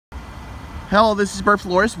Hello, this is Bert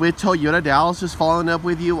with Toyota Dallas, just following up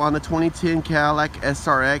with you on the 2010 Cadillac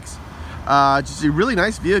SRX. Just a really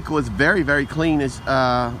nice vehicle. It's very, very clean, as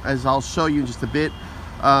I'll show you in just a bit.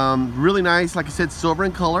 Really nice, like I said, silver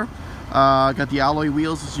in color. Got the alloy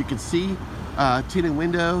wheels, as you can see. Tinted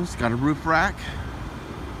windows, got a roof rack.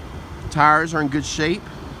 Tires are in good shape.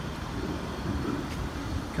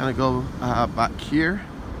 Kind of go back here.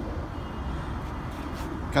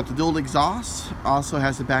 Got the dual exhaust. Also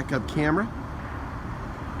has a backup camera.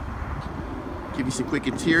 Give you some quick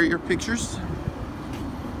interior pictures.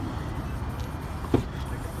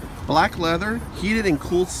 Black leather, heated and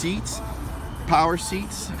cooled seats, power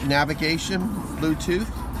seats, navigation, Bluetooth.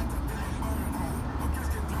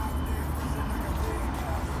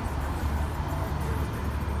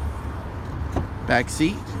 Back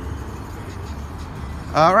seat.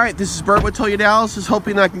 All right, this is Bert with Toyota Dallas. Just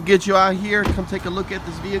hoping I can get you out here. Come take a look at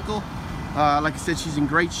this vehicle. Like I said, she's in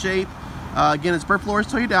great shape. Again, it's Bert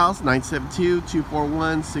Toyota Dallas,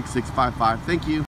 972-241-6655. Thank you.